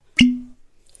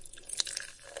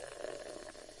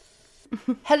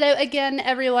Hello again,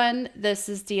 everyone. This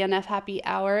is DNF Happy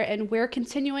Hour, and we're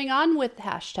continuing on with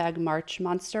hashtag March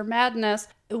Monster Madness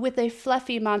with a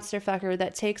fluffy monster fucker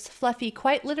that takes fluffy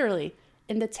quite literally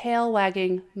in the tail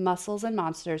wagging Muscles and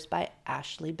Monsters by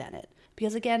Ashley Bennett.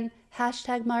 Because again,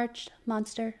 hashtag March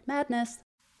Monster Madness.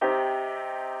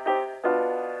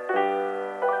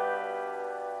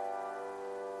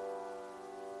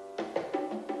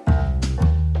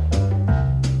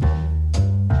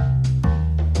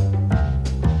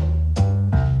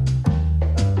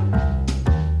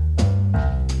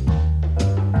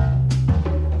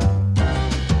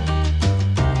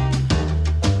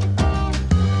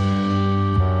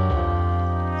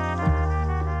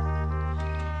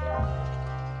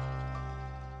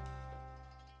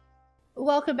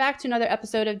 Welcome back to another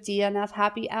episode of DNF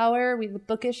Happy Hour. We have a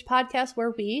bookish podcast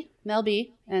where we, Mel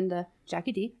B, and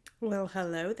Jackie D. Well,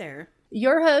 hello there.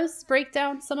 Your hosts break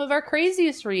down some of our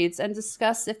craziest reads and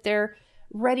discuss if they're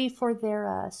ready for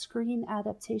their screen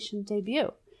adaptation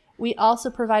debut. We also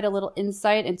provide a little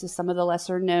insight into some of the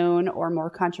lesser known or more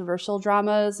controversial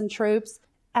dramas and tropes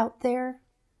out there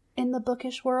in the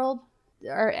bookish world.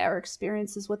 Our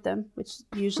experiences with them, which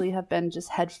usually have been just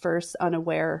headfirst,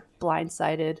 unaware,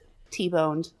 blindsided,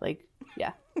 T-boned,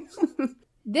 yeah.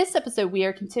 This episode, we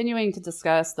are continuing to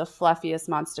discuss the fluffiest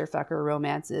monster fucker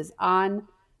romances on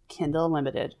Kindle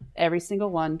Unlimited. Every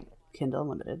single one, Kindle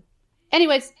Unlimited.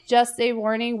 Anyways, just a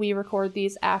warning, we record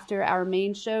these after our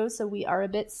main show, so we are a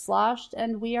bit sloshed,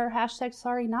 and we are hashtag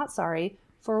sorry, not sorry,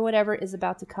 for whatever is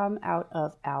about to come out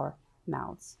of our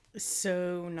mouths.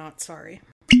 So not sorry.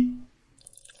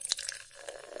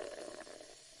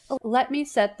 Let me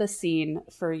set the scene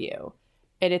for you.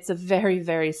 And it's a very,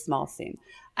 very small scene.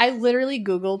 I literally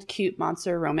Googled cute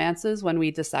monster romances when we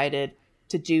decided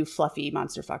to do fluffy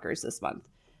monster fuckers this month.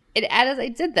 And as I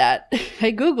did that,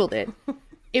 I Googled it.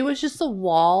 It was just a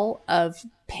wall of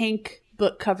pink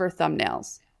book cover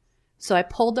thumbnails. So I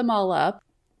pulled them all up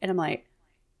and I'm like,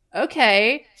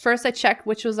 okay. First I checked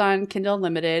which was on Kindle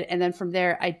Unlimited. And then from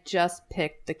there, I just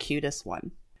picked the cutest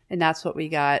one. And that's what we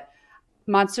got.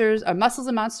 Muscles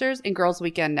and Monsters and Girls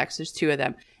Weekend next. There's two of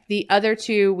them. The other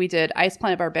two, we did Ice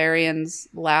Planet Barbarians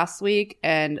last week,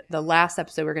 and the last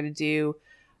episode we're going to do,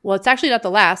 well, it's actually not the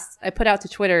last. I put out to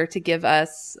Twitter to give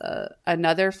us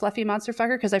another fluffy monster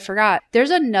fucker, because I forgot. There's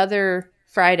another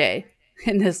Friday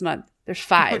in this month. There's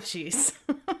 5. Oh, jeez.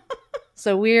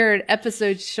 So weird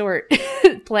episode short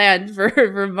planned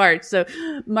for March. So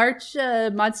March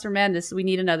Monster Madness, we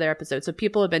need another episode. So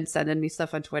people have been sending me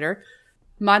stuff on Twitter.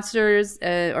 Monsters,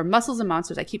 or Muscles and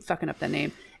Monsters, I keep fucking up the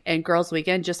name. And Girls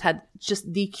Weekend just had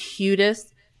just the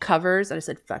cutest covers. And I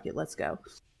said, fuck it, let's go.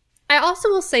 I also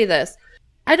will say this.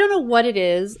 I don't know what it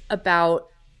is about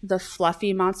the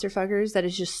fluffy monster fuckers that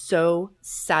is just so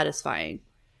satisfying.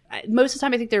 Most of the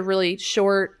time, I think they're really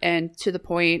short and to the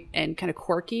point and kind of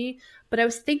quirky. But I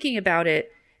was thinking about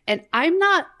it, and I'm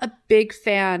not a big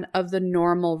fan of the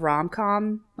normal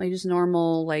rom-com. Like just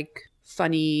normal,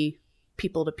 funny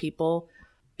people to people.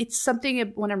 It's something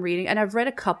when I'm reading, and I've read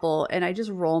a couple, and I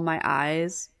just roll my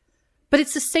eyes. But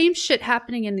it's the same shit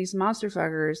happening in these monster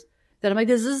fuckers that I'm like,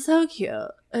 this is so cute.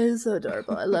 It's so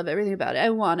adorable. I love everything about it.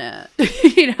 I want it.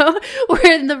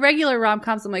 Where in the regular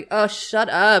rom-coms, I'm like, oh, shut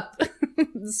up.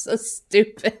 It's so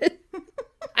stupid.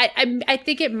 I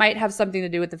think it might have something to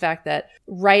do with the fact that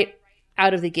right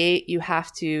out of the gate, you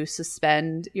have to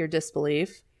suspend your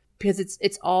disbelief because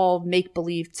it's all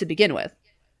make-believe to begin with.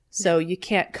 So you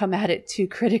can't come at it too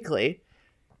critically.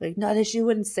 Like, no, that she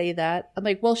wouldn't say that. I'm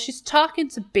like, well, she's talking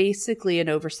to basically an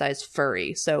oversized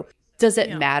furry. So does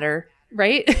it matter,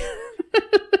 right?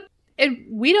 And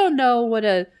we don't know what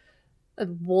a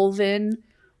wolven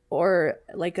or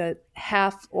like a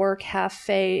half orc, half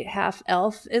fae, half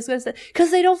elf is going to say.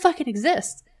 Because they don't fucking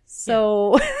exist.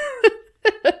 So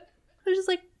I'm just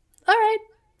like, all right,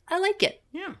 I like it.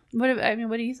 Yeah. What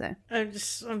do you say? I'm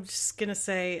just going to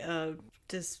say,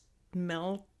 does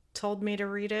Mel told me to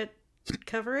read it,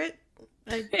 cover it,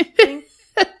 I think.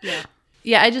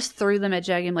 Yeah, I just threw them at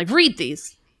Jaggy. I'm like, read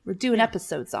these. We're doing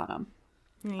episodes on them.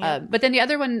 Yeah. But then the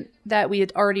other one that we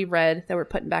had already read that we're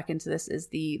putting back into this is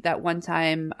that one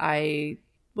time I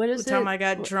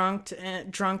got drunk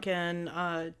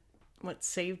and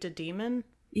saved a demon?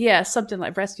 Yeah, something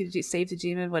like saved a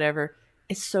demon, whatever.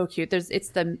 It's so cute. It's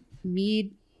the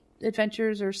Mead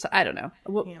Adventures or I don't know.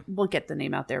 We'll get the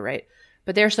name out there, right?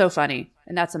 But they're so funny,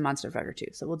 and that's a monster fucker too.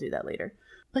 So we'll do that later.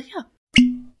 But yeah.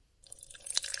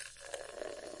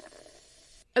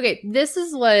 Okay, this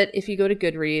is what, if you go to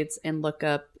Goodreads and look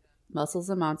up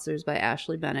Muscles and Monsters by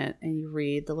Ashley Bennett and you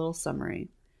read the little summary,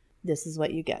 this is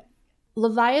what you get.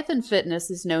 Leviathan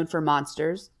Fitness is known for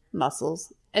monsters,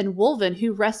 muscles, and Wolven,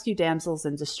 who rescue damsels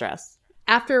in distress.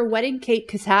 After a wedding cake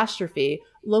catastrophe,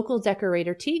 local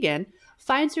decorator Tegan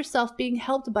finds herself being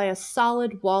helped by a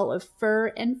solid wall of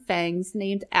fur and fangs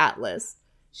named Atlas.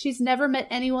 She's never met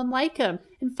anyone like him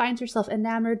and finds herself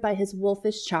enamored by his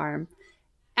wolfish charm.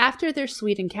 After their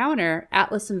sweet encounter,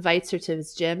 Atlas invites her to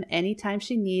his gym anytime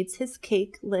she needs his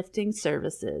cake lifting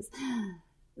services.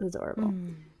 Adorable.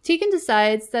 Tegan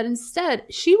decides that instead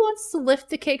she wants to lift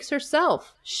the cakes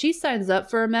herself. She signs up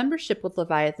for a membership with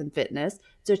Leviathan Fitness,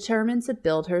 determined to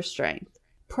build her strength.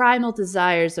 Primal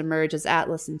desires emerge as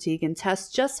Atlas and Tegan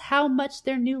test just how much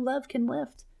their new love can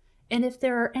lift, and if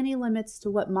there are any limits to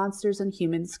what monsters and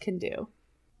humans can do.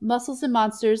 Muscles and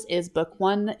Monsters is book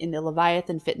 1 in the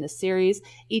Leviathan Fitness series.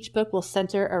 Each book will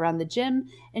center around the gym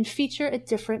and feature a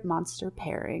different monster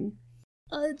pairing.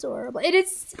 Adorable. It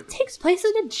takes place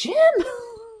in a gym.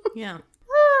 Yeah.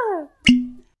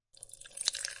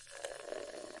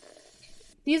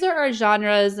 These are our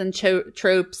genres and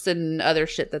tropes and other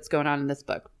shit that's going on in this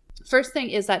book. First thing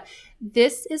is that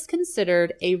this is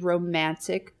considered a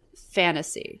romantic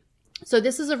fantasy. So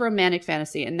this is a romantic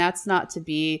fantasy, and that's not to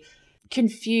be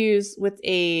confused with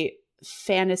a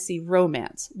fantasy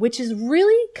romance, which is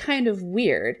really kind of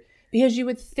weird because you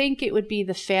would think it would be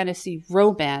the fantasy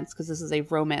romance because this is a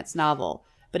romance novel,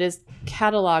 but is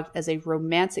cataloged as a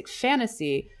romantic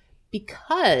fantasy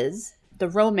because the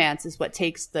romance is what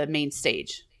takes the main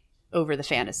stage over the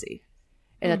fantasy.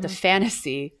 And that the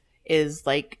fantasy is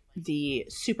like the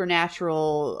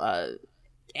supernatural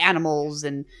animals,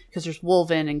 and because there's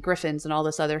Wolven and griffins and all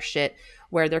this other shit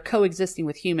where they're coexisting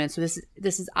with humans. So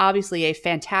this is obviously a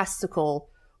fantastical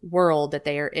world that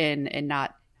they are in and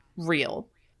not real.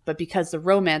 But because the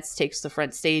romance takes the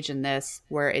front stage in this,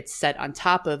 where it's set on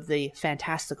top of the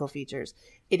fantastical features,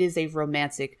 it is a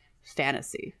romantic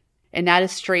fantasy. And that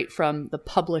is straight from the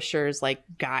publisher's like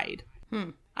guide.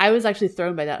 I was actually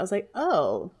thrown by that. I was like,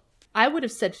 oh, I would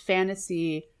have said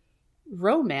fantasy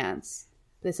romance.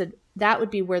 They said that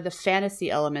would be where the fantasy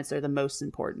elements are the most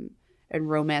important, and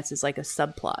romance is like a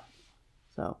subplot.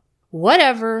 So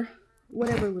whatever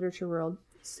literature world.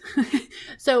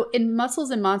 So in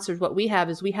Muscles and Monsters, what we have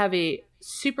is we have a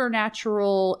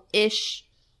supernatural-ish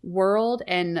world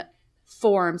and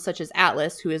forms such as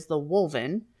Atlas, who is the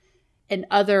Wolven, and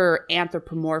other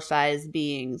anthropomorphized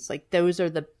beings. Like those are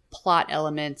the plot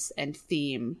elements and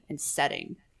theme and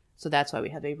setting. So that's why we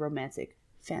have a romantic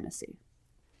fantasy.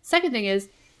 Second thing is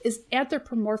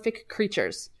anthropomorphic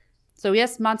creatures. So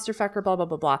yes, monster fucker, blah, blah,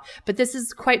 blah, blah. But this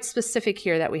is quite specific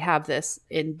here that we have this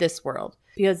in this world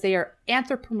because they are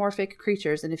anthropomorphic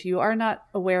creatures. And if you are not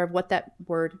aware of what that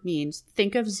word means,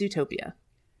 think of Zootopia.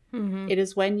 It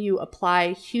is when you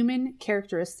apply human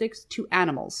characteristics to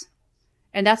animals.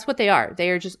 And that's what they are. They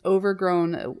are just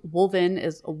overgrown. Wolven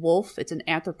is a wolf. It's an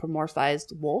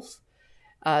anthropomorphized wolf.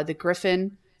 The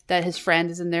griffin that his friend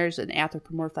is in there is an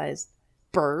anthropomorphized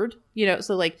bird. You know,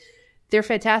 so like they're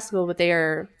fantastical, but they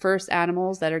are first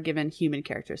animals that are given human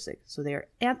characteristics. So they are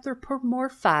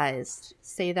anthropomorphized.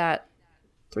 Say that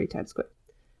 3 times quick.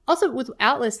 Also with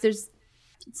Atlas, it's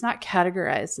not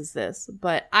categorized as this,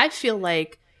 but I feel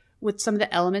like with some of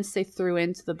the elements they threw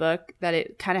into the book that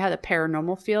it kind of had a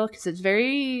paranormal feel because it's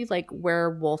very like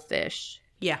werewolfish.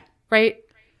 Yeah. Right?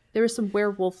 There were some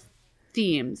werewolf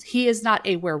themes. He is not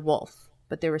a werewolf,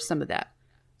 but there was some of that.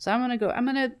 So I'm going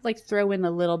to like throw in a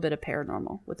little bit of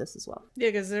paranormal with this as well. Yeah,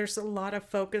 because there's a lot of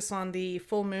focus on the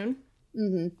full moon.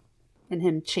 And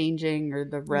him changing or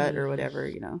the rut or whatever,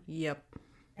 you know. Yep.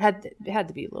 It had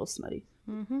to be a little smutty.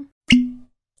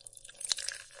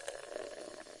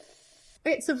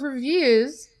 Okay, so for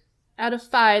reviews, out of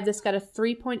 5, this got a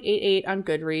 3.88 on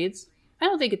Goodreads. I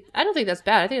don't think that's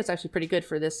bad. I think it's actually pretty good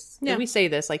for this. Yeah. We say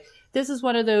this like this is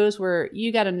one of those where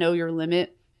you got to know your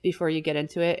limit before you get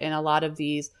into it, and a lot of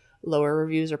these lower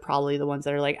reviews are probably the ones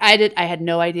that are like, I had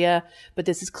no idea, but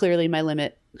this is clearly my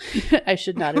limit. I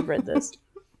should not have read this.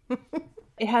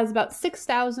 It has about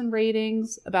 6,000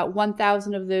 ratings. About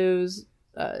 1,000 of those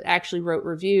actually wrote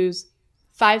reviews.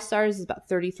 5 stars is about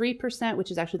 33%,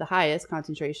 which is actually the highest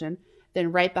concentration.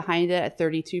 Then right behind it at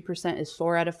 32% is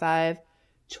 4 out of 5.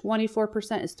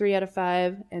 24% is 3 out of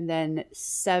 5. And then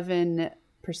 7%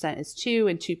 is 2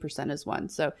 and 2% is 1.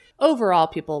 So overall,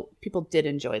 people did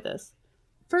enjoy this.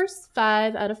 First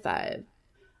 5 out of 5.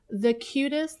 The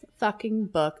cutest fucking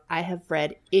book I have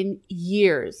read in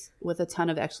years with a ton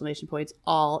of exclamation points,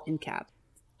 all in caps.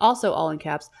 Also all in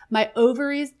caps, my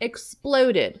ovaries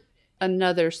exploded.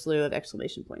 Another slew of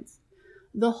exclamation points.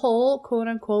 The whole quote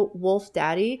unquote wolf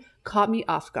daddy caught me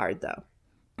off guard though.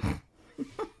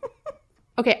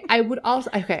 Okay, I would also.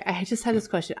 Okay, I just had this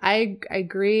question. I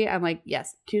agree. I'm like,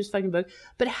 yes, cutest fucking book.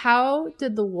 But how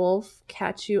did the wolf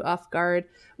catch you off guard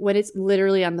when it's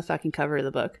literally on the fucking cover of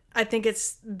the book? I think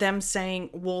it's them saying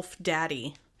wolf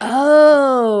daddy.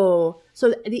 Oh,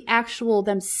 so the actual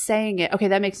them saying it. Okay,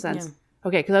 that makes sense. Yeah.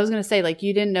 Okay, because I was gonna say like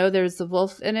you didn't know there was the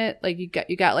wolf in it. Like you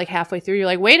got like halfway through. You're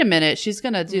like, wait a minute, she's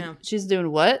gonna do. Yeah. She's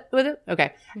doing what with it?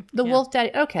 Okay, the wolf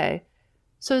daddy. Okay,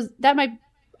 so that might.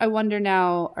 I wonder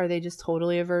now, are they just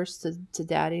totally averse to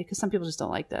daddy? Because some people just don't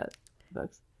like that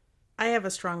books. I have a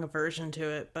strong aversion to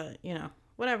it, but,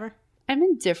 whatever. I'm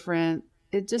indifferent.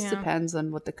 It just depends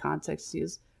on what the context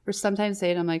is. Or sometimes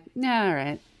say it, I'm like, nah, all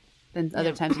right. Then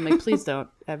other times I'm like, please don't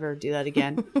ever do that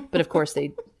again. But of course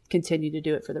they continue to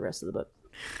do it for the rest of the book.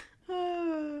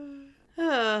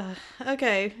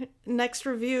 Okay. Next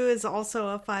review is also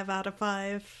a 5 out of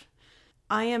 5.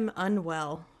 I am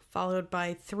unwell, followed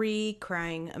by 3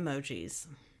 crying emojis.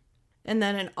 And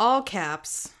then in all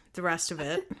caps, the rest of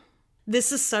it.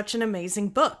 This is such an amazing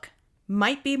book.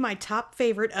 Might be my top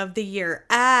favorite of the year.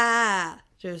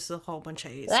 Just a whole bunch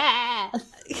of A's.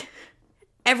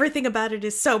 Everything about it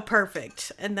is so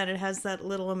perfect. And then it has that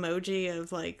little emoji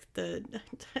of like I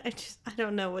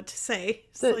don't know what to say.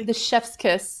 The chef's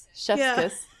kiss.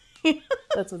 Chef's kiss.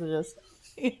 That's what it is.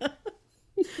 Yeah.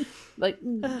 Like,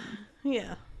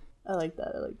 yeah. I like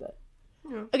that.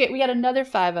 Yeah. Okay, we got another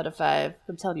 5 out of 5.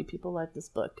 I'm telling you, people like this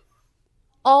book.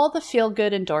 All the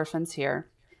feel-good endorphins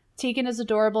here. Tegan is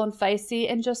adorable and feisty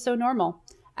and just so normal.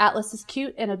 Atlas is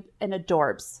cute and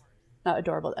adorbs. Not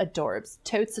adorable, adorbs.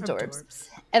 Totes adorbs.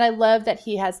 And I love that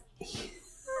he has...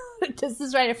 This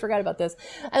is right, I forgot about this.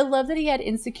 I love that he had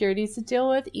insecurities to deal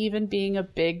with, even being a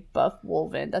big buff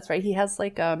wolven. That's right. He has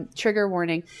like trigger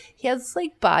warning. He has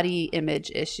like body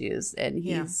image issues, and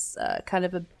he's kind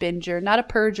of a binger, not a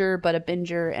purger, but a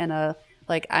binger and a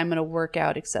like I'm gonna work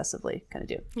out excessively kind of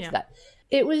dude. Yeah. That.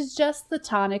 It was just the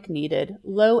tonic needed.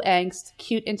 Low angst,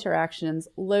 cute interactions,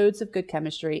 loads of good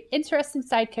chemistry, interesting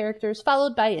side characters,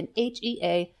 followed by an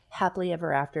HEA happily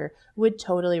ever after. Would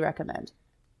totally recommend.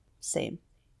 Same,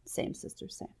 sister,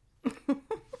 same.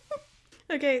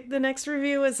 Okay, the next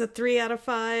review is a 3 out of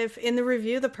 5. In the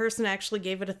review, the person actually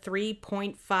gave it a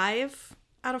 3.5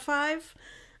 out of 5.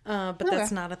 But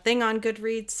that's not a thing on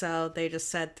Goodreads, so they just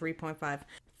said 3.5.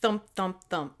 Thump, thump,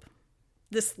 thump.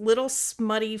 This little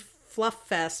smutty fluff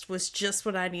fest was just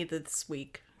what I needed this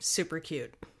week. Super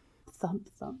cute. Thump,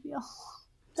 thump, yeah.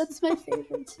 That's my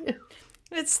favorite, too.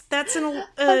 That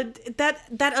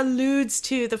alludes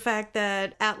to the fact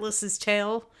that Atlas's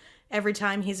tail, every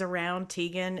time he's around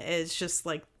Tegan, is just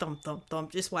like thump thump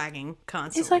thump, just wagging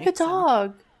constantly. He's like a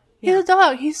dog. He's a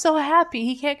dog. He's so happy.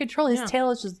 He can't control his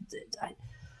tail. Is just.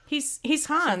 He's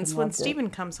Hans when Steven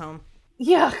comes home.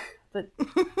 Yeah, but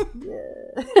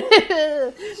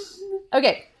yeah.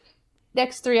 Okay,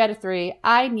 next 3 out of 3.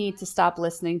 I need to stop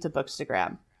listening to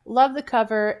Bookstagram. Love the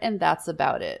cover, and that's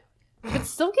about it. But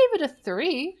still gave it a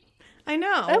 3. I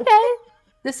know. Okay.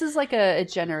 This is like a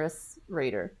generous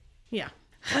rater. Yeah.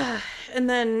 And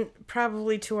then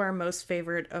probably to our most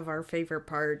favorite of our favorite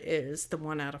part is the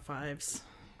 1 out of 5s.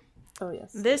 Oh,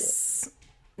 yes. This ...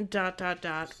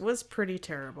 was pretty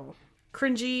terrible.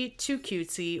 Cringy, too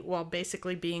cutesy, while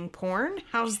basically being porn.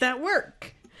 How's that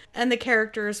work? And the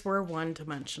characters were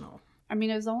one-dimensional. I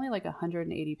mean, it was only like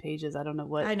 180 pages. I don't know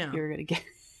what you're going to get.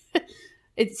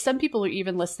 Some people are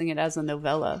even listing it as a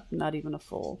novella, not even a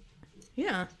full.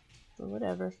 Yeah. Or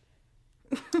whatever.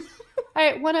 All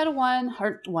right, 1 out of 1.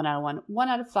 Or 1 out of 1. 1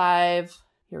 out of 5.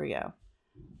 Here we go.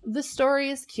 The story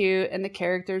is cute and the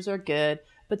characters are good,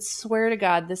 but swear to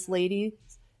God, this lady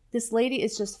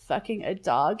is just fucking a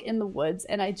dog in the woods,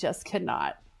 and I just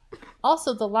cannot.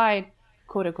 Also, the line,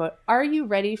 quote unquote, "Are you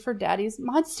ready for Daddy's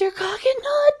monster cock and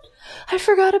nut?" I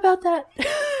forgot about that.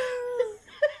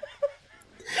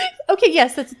 Okay,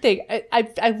 yes, that's the thing.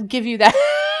 I will give you that.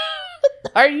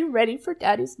 Are you ready for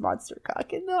Daddy's monster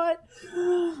cock and nut?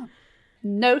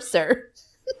 No, sir.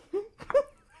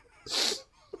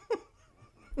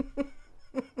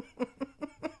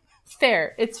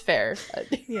 Fair. It's fair.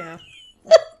 Yeah.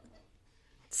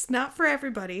 It's not for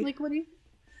everybody. Like, when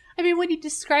you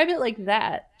describe it like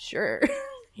that, sure.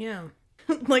 Yeah.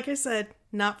 Like I said,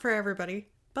 not for everybody.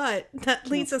 But that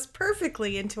leads us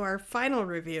perfectly into our final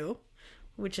review,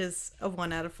 which is a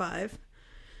 1 out of 5.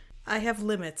 I have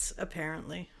limits,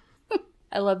 apparently.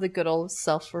 I love the good old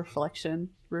self-reflection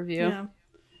review. Yeah.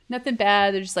 Nothing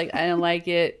bad. They're just like, I don't like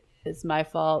it. It's my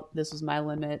fault. This was my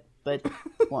limit. But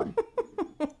 1.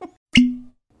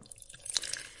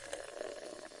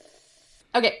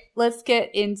 Okay, let's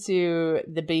get into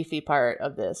the beefy part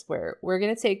of this, where we're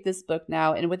going to take this book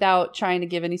now, and without trying to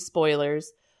give any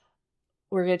spoilers,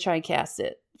 we're going to try and cast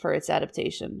it for its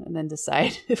adaptation and then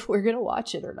decide if we're going to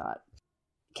watch it or not.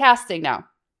 Casting now.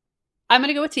 I'm going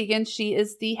to go with Tegan. She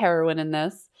is the heroine in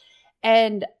this.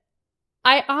 And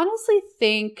I honestly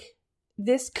think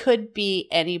this could be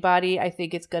anybody. I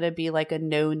think it's going to be like a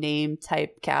no-name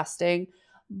type casting.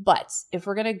 But if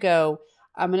we're going to go,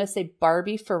 I'm going to say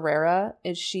Barbie Ferreira,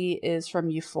 and she is from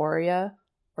Euphoria.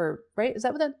 Or, right? Is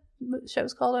that what that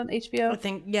show's called on HBO?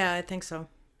 I think so.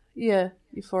 Yeah,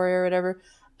 Euphoria or whatever.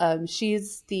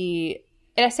 She's the,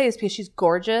 and I say this because she's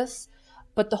gorgeous,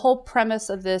 but the whole premise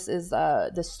of this is,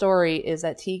 the story is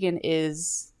that Tegan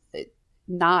is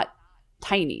not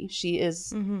tiny. She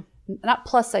is not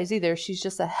plus size either. She's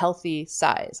just a healthy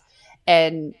size.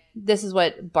 And this is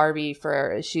what Barbie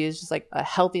Ferreira is. She is just like a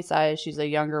healthy size. She's a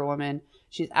younger woman.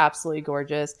 She's absolutely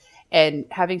gorgeous. And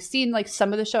having seen like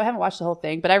some of the show, I haven't watched the whole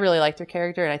thing, but I really liked her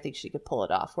character and I think she could pull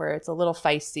it off, where it's a little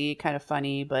feisty, kind of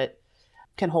funny, but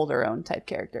can hold her own type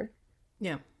character.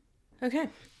 Yeah. Okay.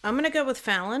 I'm going to go with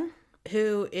Fallon,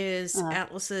 who is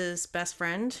Atlas's best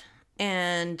friend.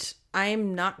 And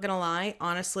I'm not going to lie,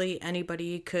 honestly,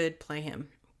 anybody could play him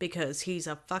because he's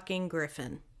a fucking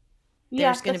griffin. Yeah,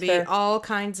 there's going to be fair. all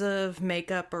kinds of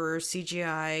makeup or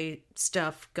CGI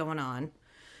stuff going on.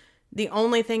 The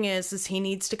only thing is he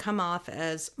needs to come off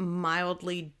as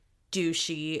mildly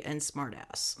douchey and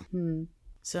smartass.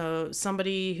 So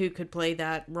somebody who could play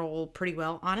that role pretty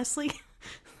well. Honestly,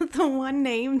 the one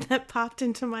name that popped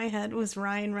into my head was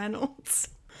Ryan Reynolds.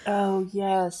 Oh,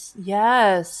 yes.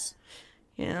 Yes.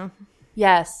 Yeah.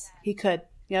 Yes, he could.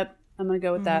 Yep. I'm going to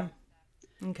go with that.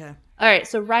 Okay. All right.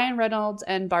 So Ryan Reynolds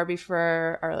and Barbie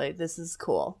Ferrer are like, this is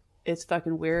cool. It's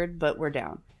fucking weird, but we're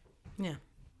down. Yeah.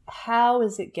 How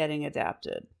is it getting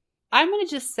adapted? I'm going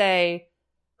to just say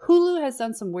Hulu has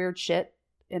done some weird shit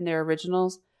in their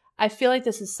originals. I feel like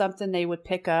this is something they would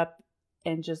pick up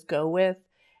and just go with.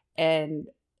 And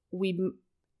we're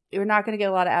not going to get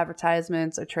a lot of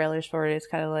advertisements or trailers for it. It's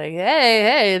kind of like,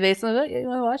 hey, based on a book, you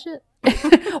want to watch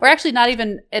it? Or actually not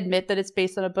even admit that it's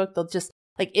based on a book. They'll just,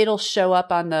 like, it'll show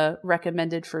up on the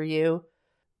recommended for you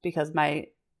because my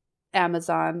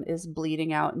Amazon is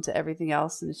bleeding out into everything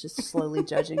else and it's just slowly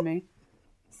judging me.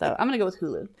 So I'm going to go with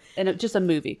Hulu. And just a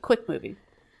movie, quick movie.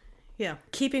 Yeah.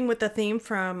 Keeping with the theme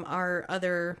from our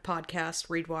other podcast,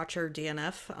 Read Watcher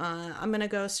DNF, I'm going to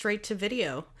go straight to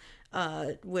video,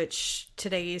 which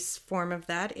today's form of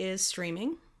that is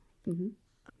streaming.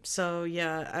 So,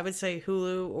 yeah, I would say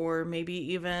Hulu or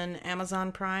maybe even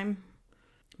Amazon Prime.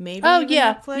 Maybe even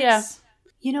Netflix. Yeah.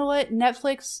 You know what?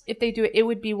 Netflix, if they do it, it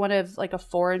would be one of like a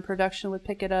foreign production would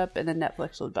pick it up and then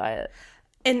Netflix would buy it.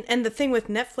 And the thing with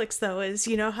Netflix, though, is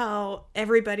you know how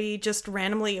everybody just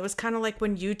randomly, it was kind of like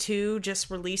when U2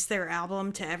 just released their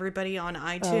album to everybody on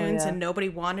iTunes and nobody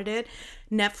wanted it.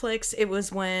 Netflix, it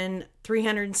was when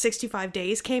 365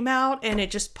 Days came out and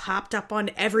it just popped up on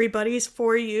everybody's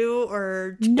For You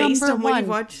or based on what you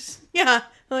watched. Yeah,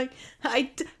 like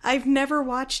I've never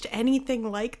watched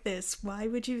anything like this. Why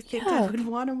would you think I would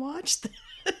want to watch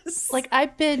this? Like I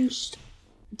binged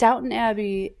Downton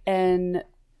Abbey and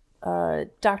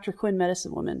Dr. Quinn,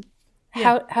 Medicine Woman.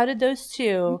 Yeah. How did those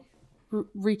two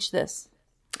reach this?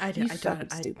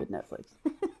 Stupid Netflix.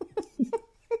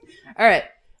 All right.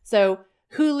 So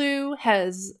Hulu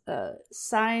has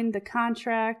signed the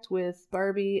contract with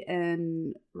Barbie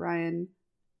and Ryan.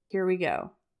 Here we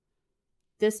go.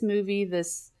 This movie,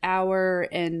 this hour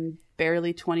and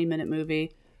barely 20-minute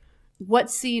movie,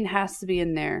 what scene has to be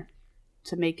in there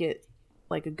to make it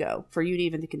like a go for you to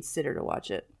even consider to watch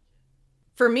it?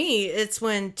 For me, it's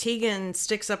when Tegan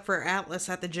sticks up for Atlas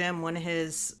at the gym when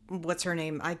his, what's her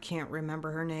name? I can't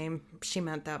remember her name. She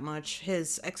meant that much.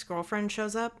 His ex-girlfriend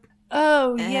shows up.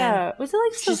 Oh, yeah. Was it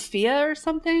like Sophia or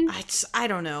something? I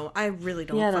don't know. I really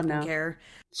don't care.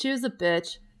 She was a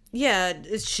bitch. Yeah,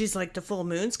 she's like, the full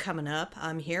moon's coming up.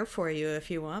 I'm here for you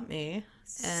if you want me.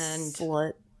 And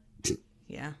slut.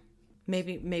 Yeah.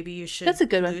 Maybe you should That's a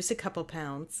good lose a couple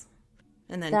pounds.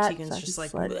 And then Tegan's just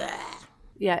like, bleh.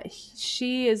 Yeah,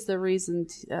 she is the reason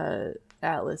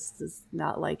Atlas does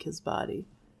not like his body.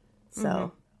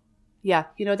 So, yeah,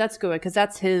 you know, that's good because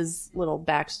that's his little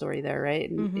backstory there, right?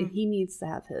 And he needs to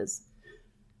have his.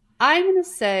 I'm going to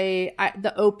say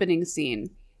the opening scene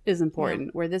is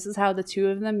important, where this is how the two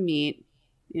of them meet.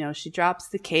 You know, she drops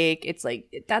the cake. It's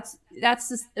like, that's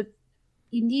just,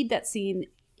 you need that scene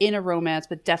in a romance,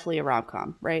 but definitely a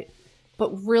rom-com, right?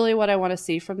 But really what I want to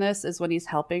see from this is when he's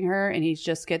helping her and he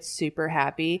just gets super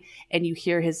happy and you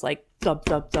hear his like thump,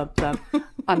 thump, thump, thump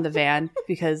on the van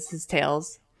because his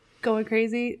tail's going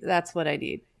crazy. That's what I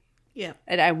need. Yeah.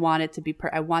 And I want it to be,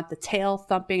 I want the tail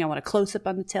thumping. I want a close up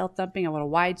on the tail thumping. I want a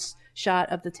wide shot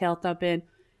of the tail thumping.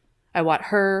 I want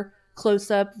her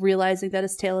close up realizing that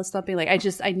his tail is thumping. Like,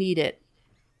 I need it.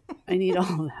 I need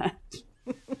all of that.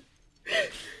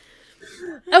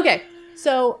 Okay,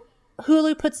 so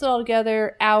Hulu puts it all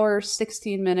together. Hour,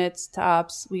 16 minutes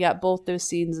tops. We got both those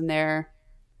scenes in there.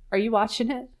 Are you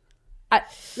watching it?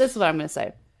 This is what I'm going to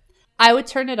say. I would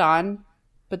turn it on,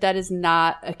 but that is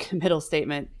not a committal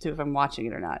statement to if I'm watching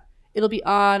it or not. It'll be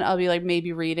on. I'll be like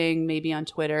maybe reading, maybe on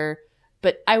Twitter,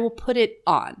 but I will put it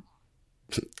on.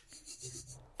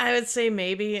 I would say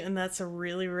maybe, and that's a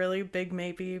really, really big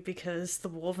maybe, because the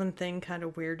woven thing kind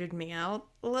of weirded me out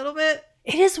a little bit.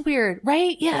 It is weird,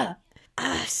 right? Yeah.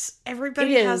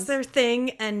 Everybody has their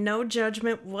thing, and no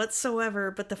judgment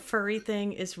whatsoever, but the furry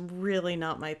thing is really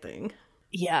not my thing.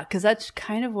 Yeah, because that's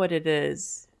kind of what it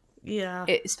is. Yeah.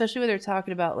 Especially when they're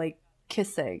talking about, like,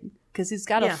 kissing, because he's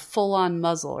got a full-on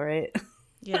muzzle, right?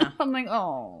 Yeah. I'm like,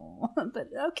 oh, but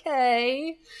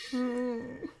okay.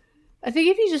 I think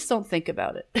if you just don't think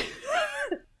about it.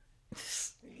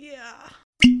 Yeah.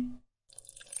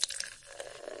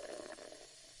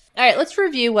 All right, let's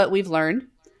review what we've learned.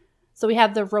 So we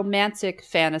have the romantic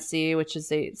fantasy, which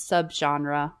is a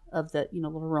subgenre of the,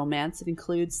 romance. It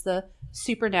includes the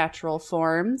supernatural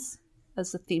forms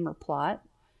as the theme or plot.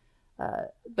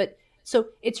 But so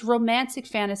it's romantic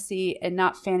fantasy and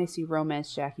not fantasy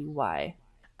romance, Jackie. Why?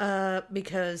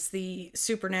 Because the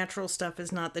supernatural stuff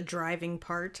is not the driving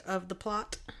part of the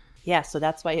plot. Yeah, so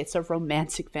that's why it's a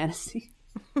romantic fantasy.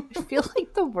 I feel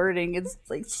like the wording is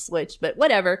like switched, but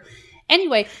whatever.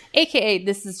 Anyway, AKA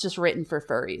this is just written for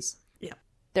furries. Yeah.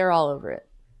 They're all over it,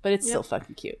 but it's still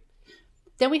fucking cute.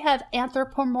 Then we have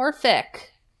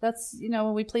anthropomorphic. That's,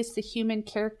 when we place the human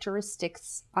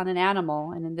characteristics on an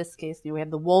animal. And in this case, we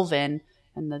have the wolven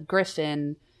and the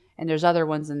griffin. And there's other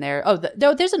ones in there. Oh,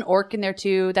 there's an orc in there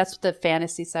too. That's the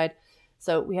fantasy side.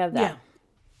 So we have that.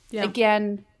 Yeah.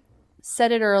 Again,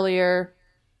 said it earlier,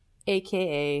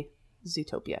 AKA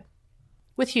Zootopia.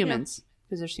 With humans.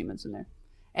 Because there's humans in there.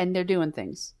 And they're doing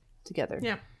things together.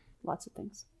 Yeah. Lots of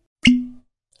things.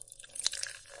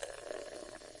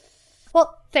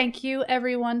 Well, thank you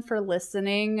everyone for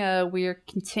listening. We're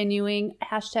continuing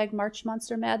 #March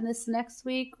Monster Madness next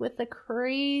week with a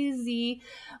crazy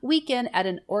weekend at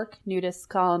an orc nudist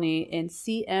colony in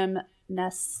CM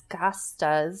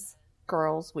Nascasta's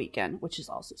Girls Weekend, which is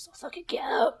also so fucking cute.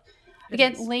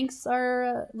 Again, links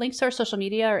to our social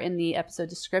media are in the episode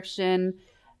description.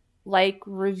 Like,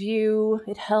 review,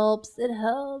 it helps.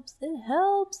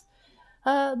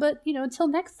 But until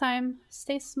next time,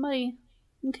 stay smutty.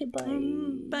 Okay, bye.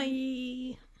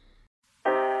 Bye.